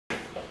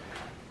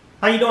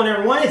How you doing,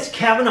 everyone? It's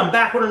Kevin. I'm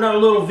back with another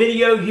little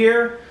video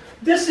here.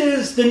 This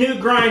is the new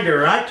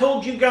grinder. I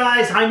told you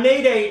guys I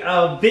made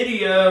a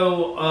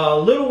video a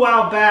little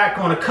while back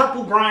on a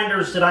couple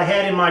grinders that I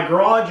had in my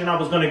garage, and I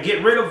was going to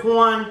get rid of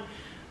one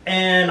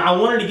and I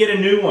wanted to get a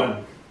new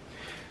one.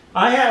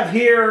 I have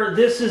here,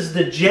 this is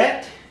the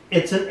Jet.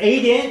 It's an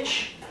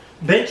 8-inch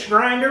bench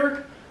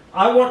grinder.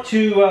 I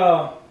wanted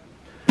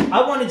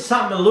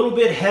something a little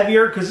bit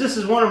heavier because this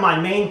is one of my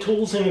main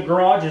tools in the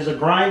garage is a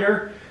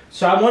grinder.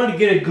 So I wanted to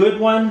get a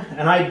good one,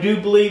 and I do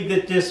believe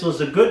that this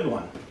was a good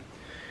one.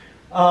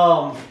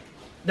 I'm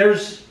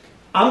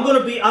going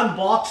to be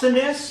unboxing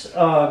this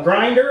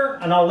grinder,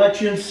 and I'll let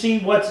you see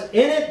what's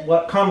in it,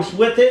 what comes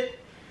with it,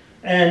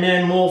 and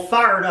then we'll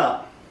fire it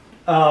up.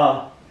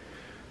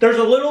 There's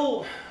a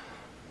little...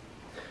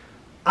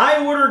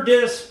 I ordered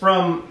this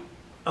from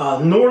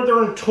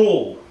Northern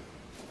Tool.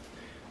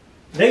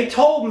 They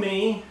told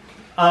me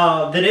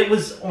that it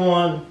was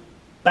on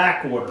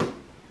back order.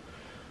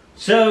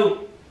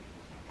 So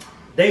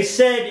they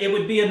said it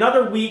would be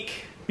another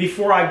week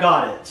before I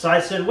got it. So I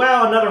said,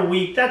 well, another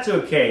week, that's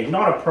okay,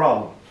 not a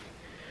problem.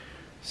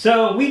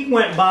 So a week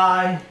went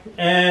by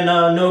and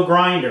no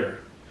grinder.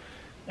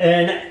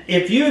 And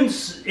if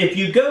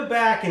you go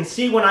back and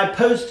see when I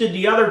posted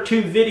the other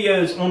two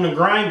videos on the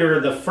grinder,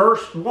 the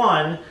first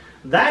one,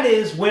 that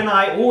is when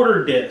I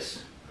ordered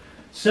this.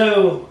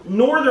 So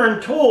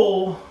Northern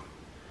Tool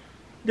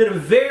did a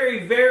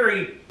very,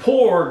 very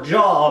poor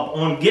job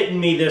on getting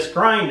me this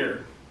grinder.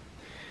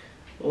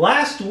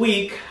 Last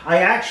week, I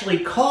actually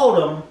called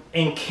them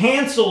and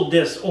canceled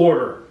this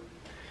order.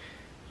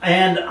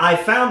 And I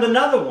found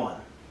another one,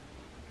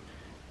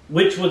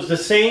 which was the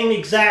same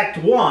exact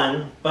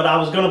one, but I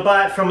was going to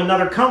buy it from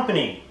another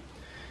company.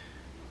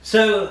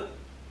 So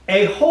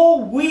a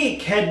whole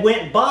week had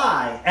went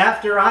by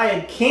after I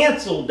had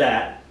canceled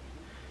that,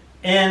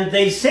 and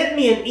they sent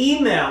me an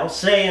email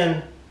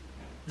saying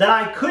that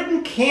I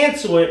couldn't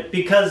cancel it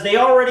because they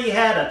already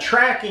had a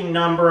tracking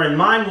number and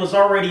mine was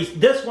already,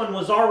 this one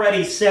was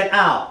already set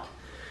out.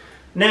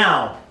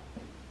 Now,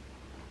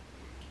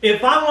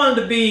 if I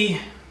wanted to be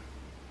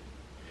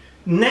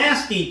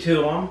nasty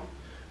to them,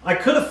 I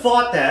could have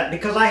fought that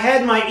because I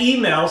had my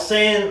email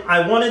saying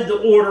I wanted the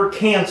order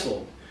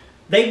canceled.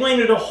 They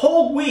waited a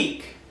whole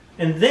week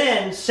and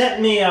then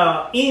sent me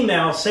an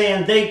email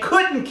saying they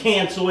couldn't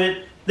cancel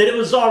it, that it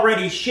was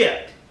already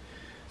shipped.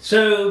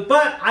 So,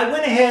 but I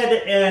went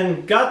ahead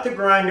and got the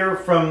grinder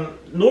from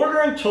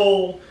Northern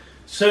Tool.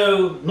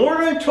 So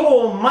Northern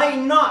Tool might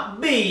not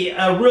be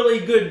a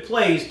really good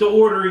place to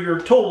order your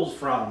tools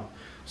from.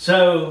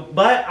 So,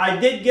 but I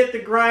did get the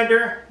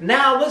grinder.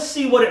 Now let's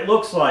see what it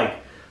looks like.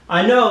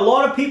 I know a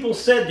lot of people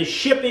said the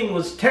shipping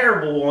was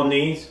terrible on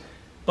these,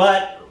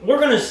 but we're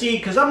going to see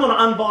because I'm going to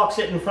unbox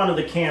it in front of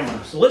the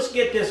camera. So let's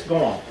get this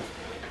going.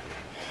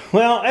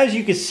 Well, as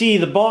you can see,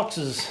 the box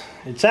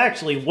it's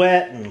actually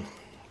wet and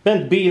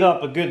been beat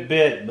up a good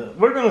bit, but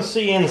we're going to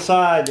see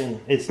inside,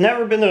 and it's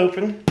never been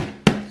opened.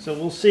 So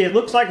we'll see. It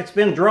looks like it's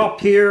been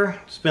dropped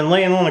here. It's been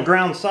laying on the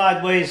ground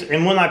sideways,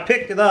 and when I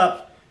picked it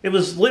up, it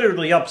was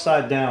literally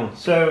upside down.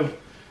 So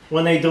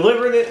when they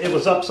delivered it, it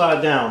was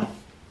upside down.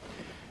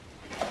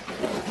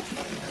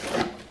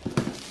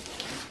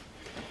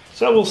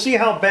 So we'll see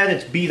how bad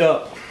it's beat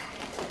up.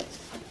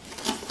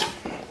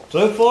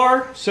 So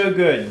far, so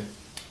good.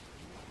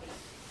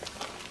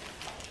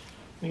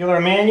 We got our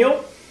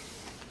manual.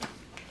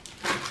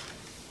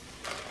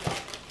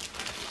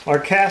 Our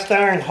cast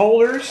iron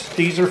holders.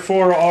 These are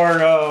for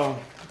our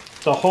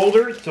the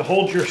holders to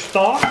hold your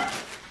stock.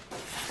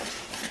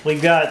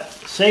 We've got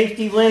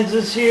safety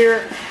lenses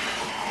here.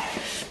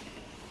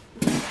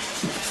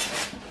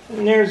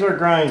 And there's our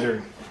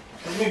grinder.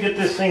 Let me get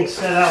this thing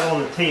set out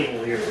on the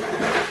table here.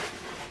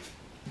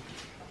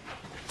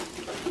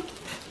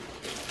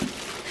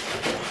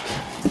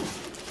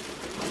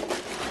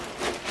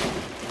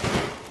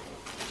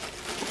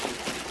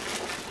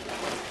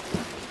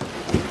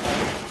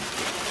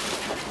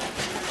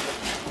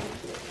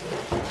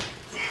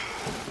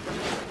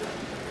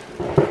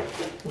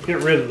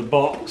 Get rid of the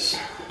box.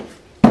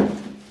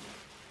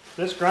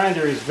 This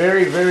grinder is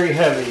very, very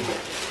heavy.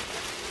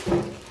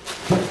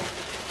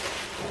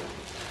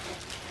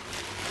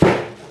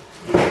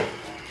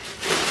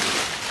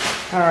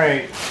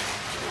 Alright,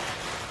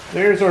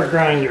 there's our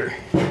grinder.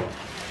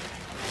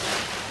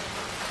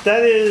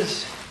 That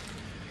is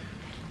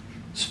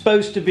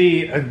supposed to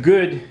be a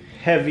good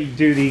heavy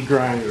duty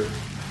grinder.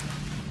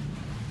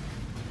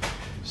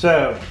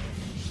 So,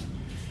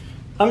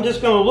 I'm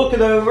just going to look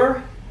it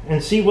over and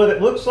see what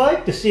it looks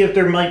like to see if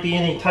there might be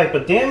any type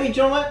of damage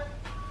on it.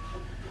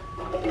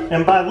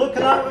 And by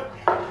looking at it,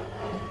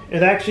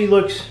 it actually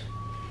looks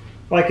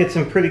like it's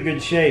in pretty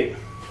good shape.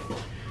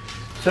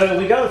 So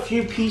we got a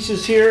few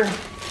pieces here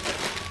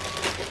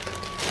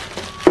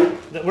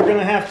that we're going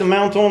to have to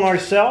mount on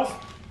ourselves.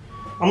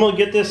 I'm going to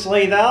get this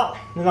laid out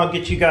and I'll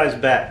get you guys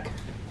back.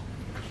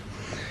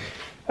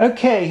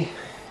 Okay,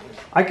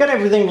 I got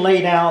everything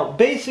laid out.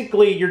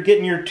 Basically, you're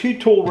getting your 2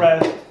 tool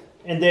rest,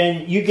 and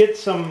then you get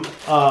some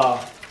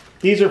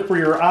These are for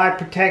your eye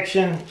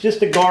protection,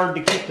 just a guard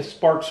to keep the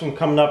sparks from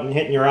coming up and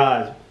hitting your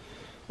eyes.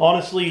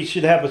 Honestly, you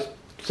should have a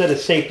set of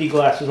safety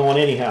glasses on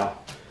anyhow.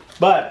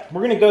 But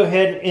we're going to go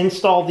ahead and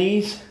install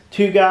these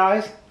two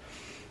guys.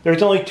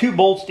 There's only 2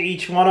 bolts to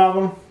each one of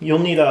them. You'll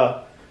need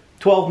a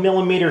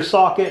 12mm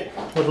socket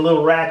with a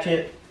little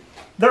ratchet.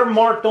 They're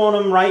marked on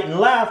them right and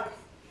left,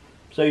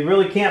 so you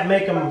really can't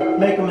make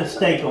a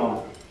mistake on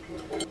them.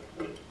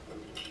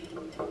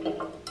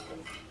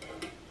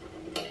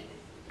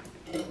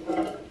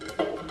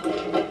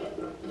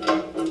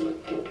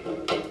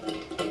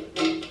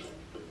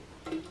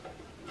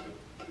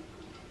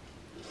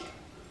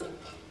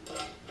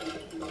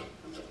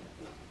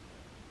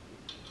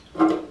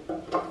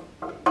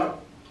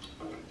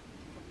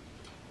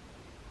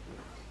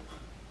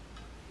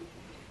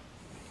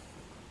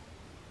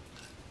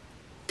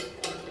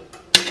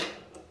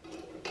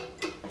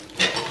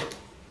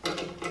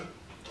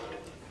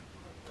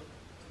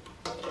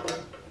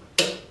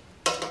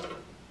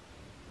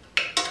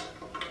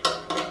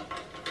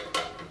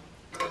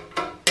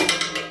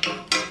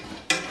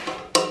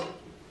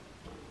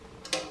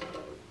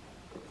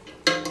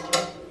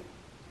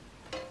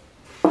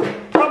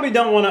 Probably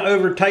don't want to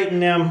over tighten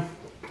them,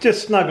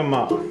 just snug them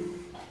up.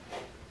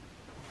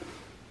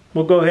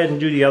 We'll go ahead and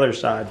do the other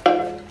side.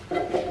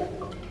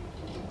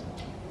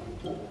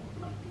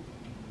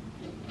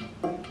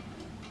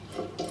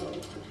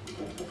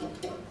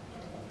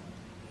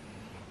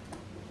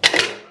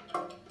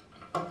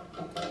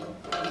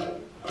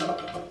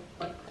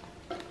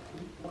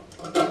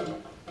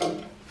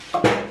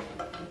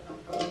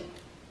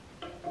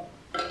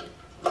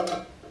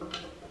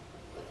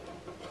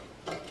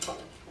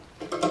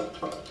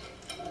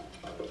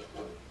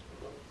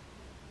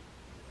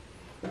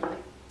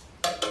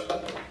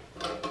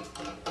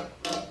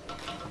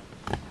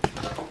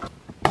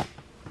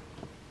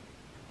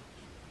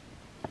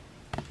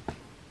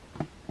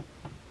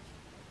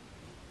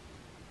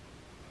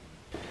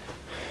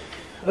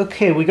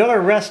 Okay, we got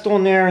our rest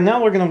on there, and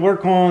now we're going to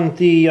work on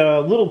the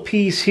little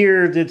piece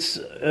here that's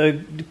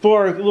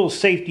for our little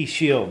safety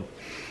shield.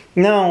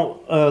 Now,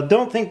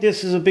 don't think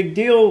this is a big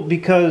deal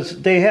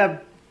because they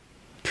have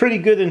pretty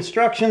good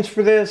instructions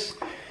for this,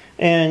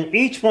 and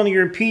each one of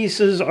your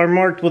pieces are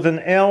marked with an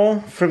L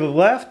for the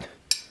left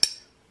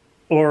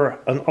or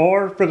an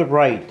R for the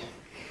right.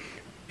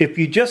 If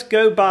you just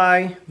go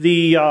by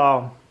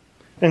the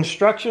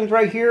instructions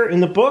right here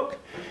in the book,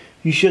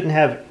 you shouldn't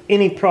have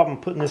any problem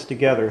putting this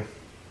together.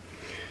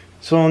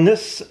 So on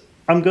this,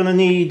 I'm going to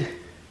need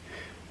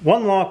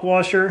 1 lock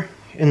washer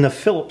and the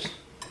Phillips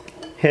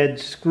head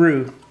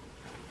screw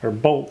or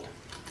bolt,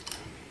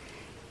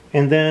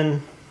 and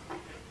then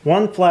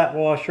 1 flat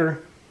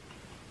washer.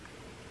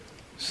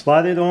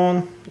 Slide it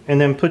on, and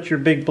then put your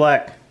big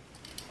black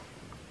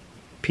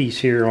piece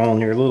here on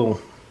your little,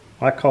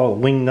 I call it a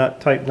wing nut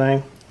type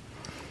thing.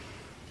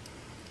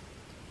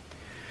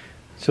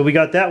 So we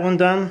got that one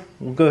done.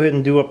 We'll go ahead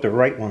and do up the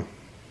right one.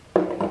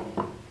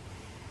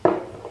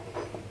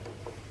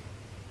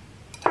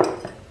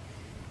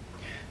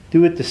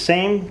 Do it the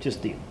same,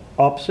 just the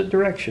opposite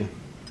direction.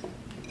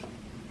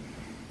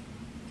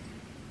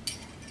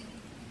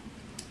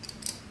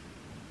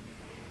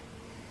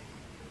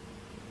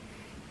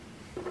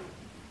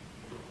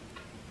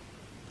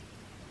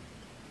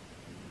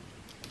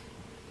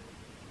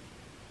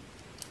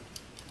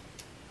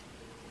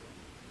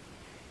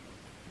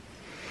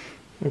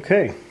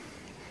 Okay,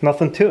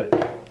 nothing to it.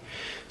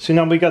 So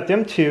now we got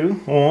them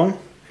 2 on.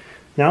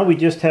 Now we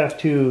just have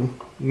to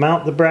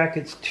mount the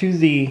brackets to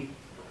the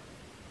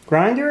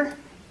grinder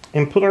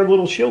and put our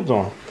little shields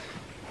on.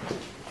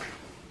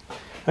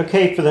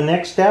 Okay, for the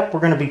next step, we're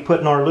going to be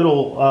putting our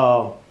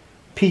little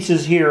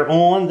pieces here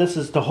on. This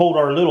is to hold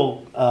our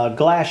little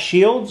glass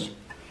shields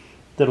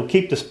that'll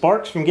keep the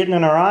sparks from getting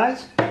in our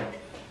eyes.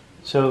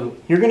 So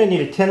you're going to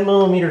need a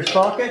 10mm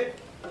socket.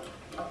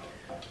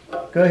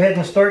 Go ahead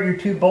and start your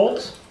 2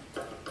 bolts.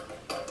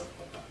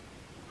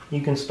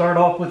 You can start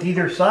off with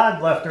either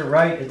side, left or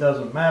right, it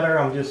doesn't matter.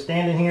 I'm just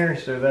standing here,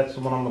 so that's the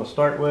one I'm going to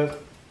start with.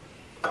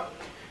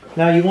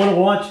 Now you want to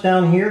watch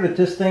down here that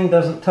this thing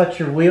doesn't touch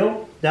your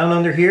wheel. Down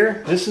under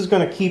here, this is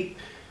going to keep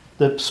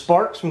the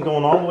sparks from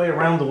going all the way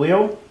around the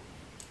wheel.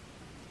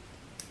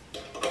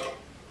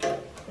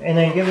 And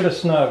then give it a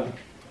snug.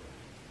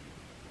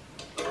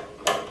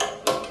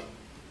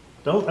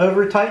 Don't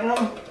over tighten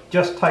them,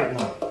 just tighten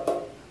them.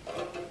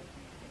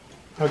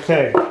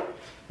 Okay,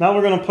 now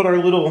we're going to put our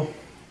little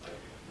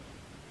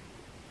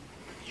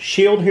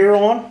shield here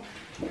on.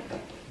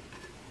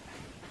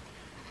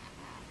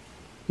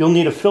 You'll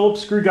need a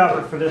Phillips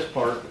screwdriver for this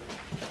part.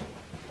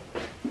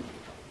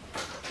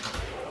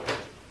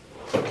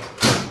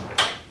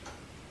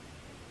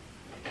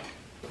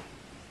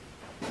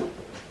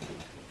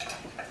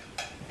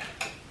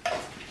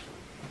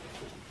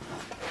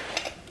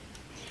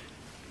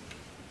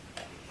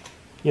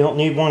 You don't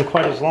need one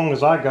quite as long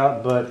as I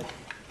got, but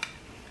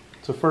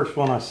it's the first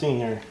one I've seen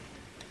there.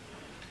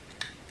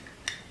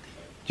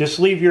 Just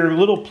leave your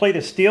little plate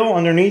of steel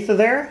underneath of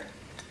there,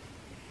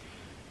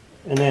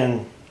 and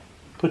then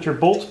put your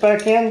bolts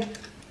back in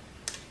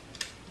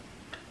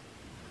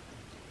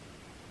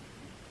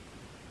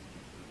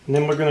And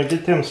then we're going to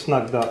get them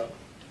snugged up.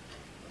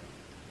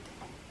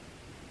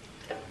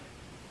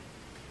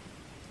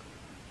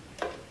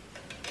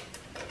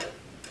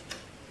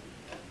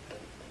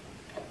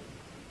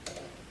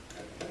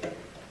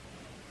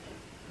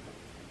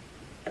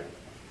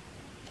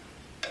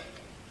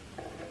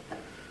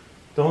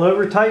 Don't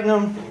over tighten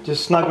them,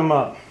 just snug them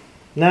up.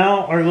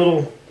 Now our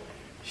little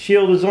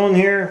shield is on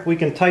here. We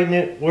can tighten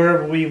it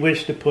wherever we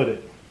wish to put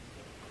it.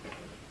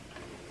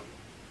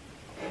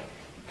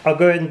 I'll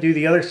go ahead and do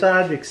the other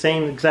side the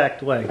same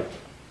exact way.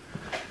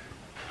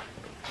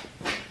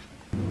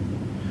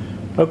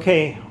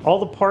 Okay, all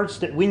the parts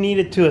that we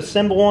needed to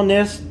assemble on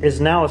this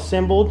is now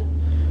assembled.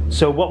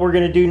 So what we're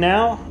going to do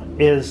now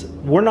is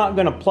we're not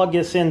going to plug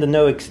this into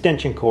no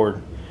extension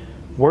cord.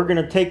 We're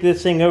going to take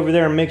this thing over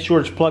there and make sure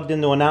it's plugged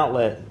into an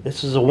outlet.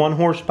 This is a 1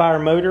 horsepower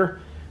motor.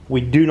 We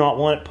do not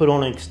want it put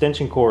on an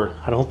extension cord.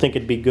 I don't think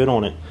it'd be good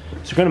on it.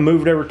 So we're going to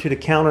move it over to the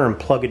counter and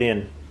plug it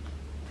in.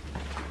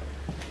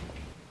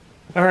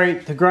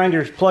 Alright, the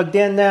grinder is plugged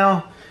in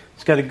now.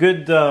 It's got a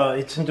good,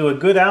 it's into a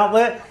good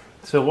outlet.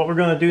 So what we're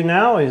going to do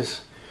now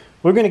is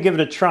we're going to give it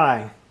a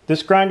try.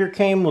 This grinder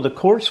came with a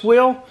coarse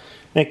wheel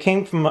and it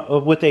came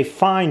from with a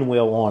fine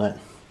wheel on it.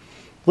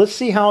 Let's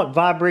see how it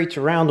vibrates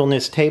around on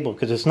this table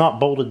because it's not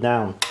bolted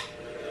down.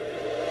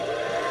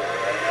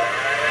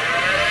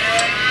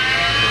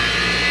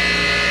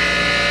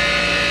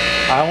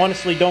 I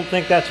honestly don't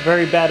think that's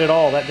very bad at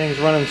all. That thing's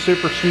running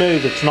super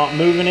smooth. It's not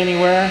moving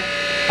anywhere.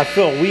 I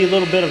feel a wee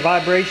little bit of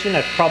vibration.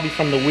 That's probably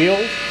from the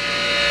wheels.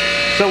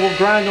 So we'll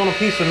grind on a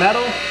piece of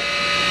metal.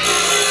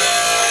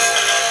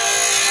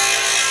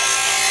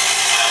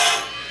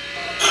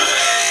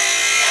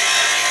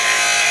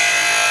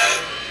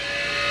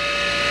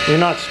 You're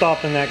not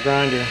stopping that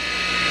grinder.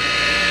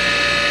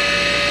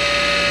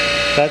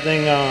 That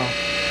thing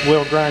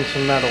will grind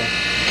some metal.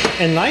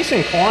 And nice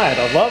and quiet.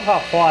 I love how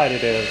quiet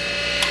it is.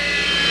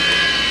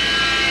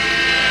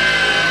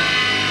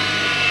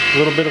 A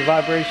little bit of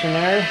vibration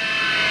there.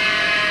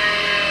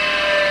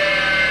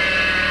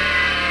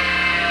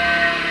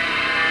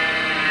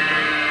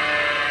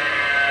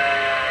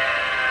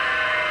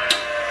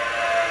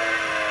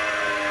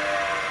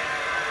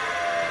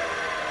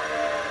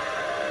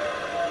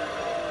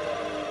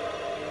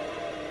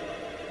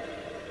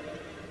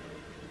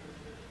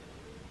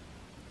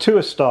 To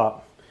a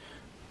stop.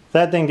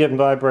 That thing didn't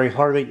vibrate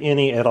hardly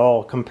any at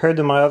all. Compared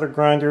to my other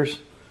grinders,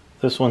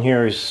 this one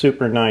here is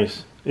super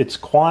nice. It's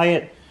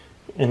quiet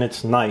and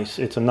it's nice.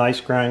 It's a nice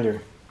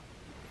grinder.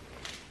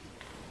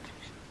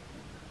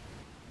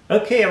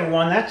 Okay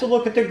everyone, that's a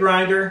look at the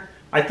grinder.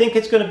 I think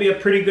it's going to be a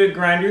pretty good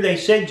grinder. They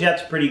say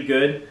Jet's pretty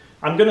good.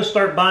 I'm going to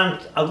start buying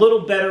a little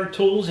better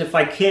tools if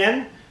I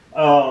can.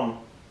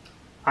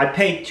 I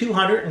paid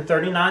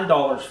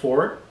 $239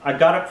 for it. I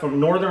got it from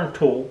Northern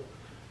Tool.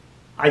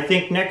 I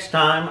think next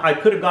time I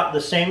could have got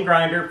the same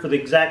grinder for the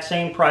exact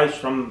same price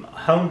from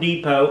Home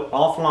Depot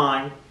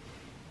offline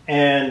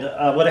and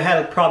would have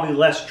had probably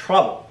less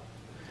trouble.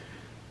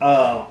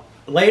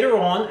 Later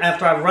on,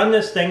 after I've run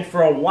this thing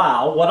for a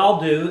while, what I'll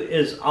do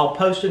is I'll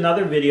post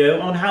another video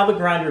on how the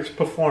grinder is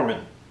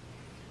performing.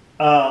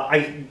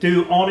 I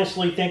do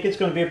honestly think it's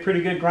going to be a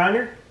pretty good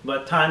grinder,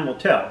 but time will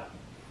tell.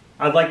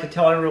 I'd like to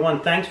tell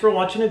everyone thanks for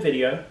watching the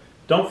video.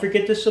 Don't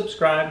forget to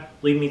subscribe,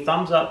 leave me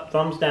thumbs up,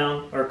 thumbs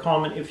down, or a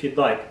comment if you'd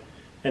like.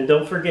 And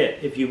don't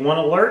forget, if you want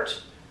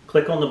alerts,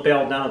 click on the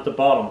bell down at the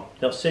bottom.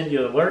 They'll send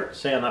you an alert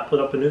saying I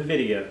put up a new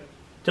video.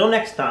 Till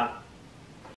next time.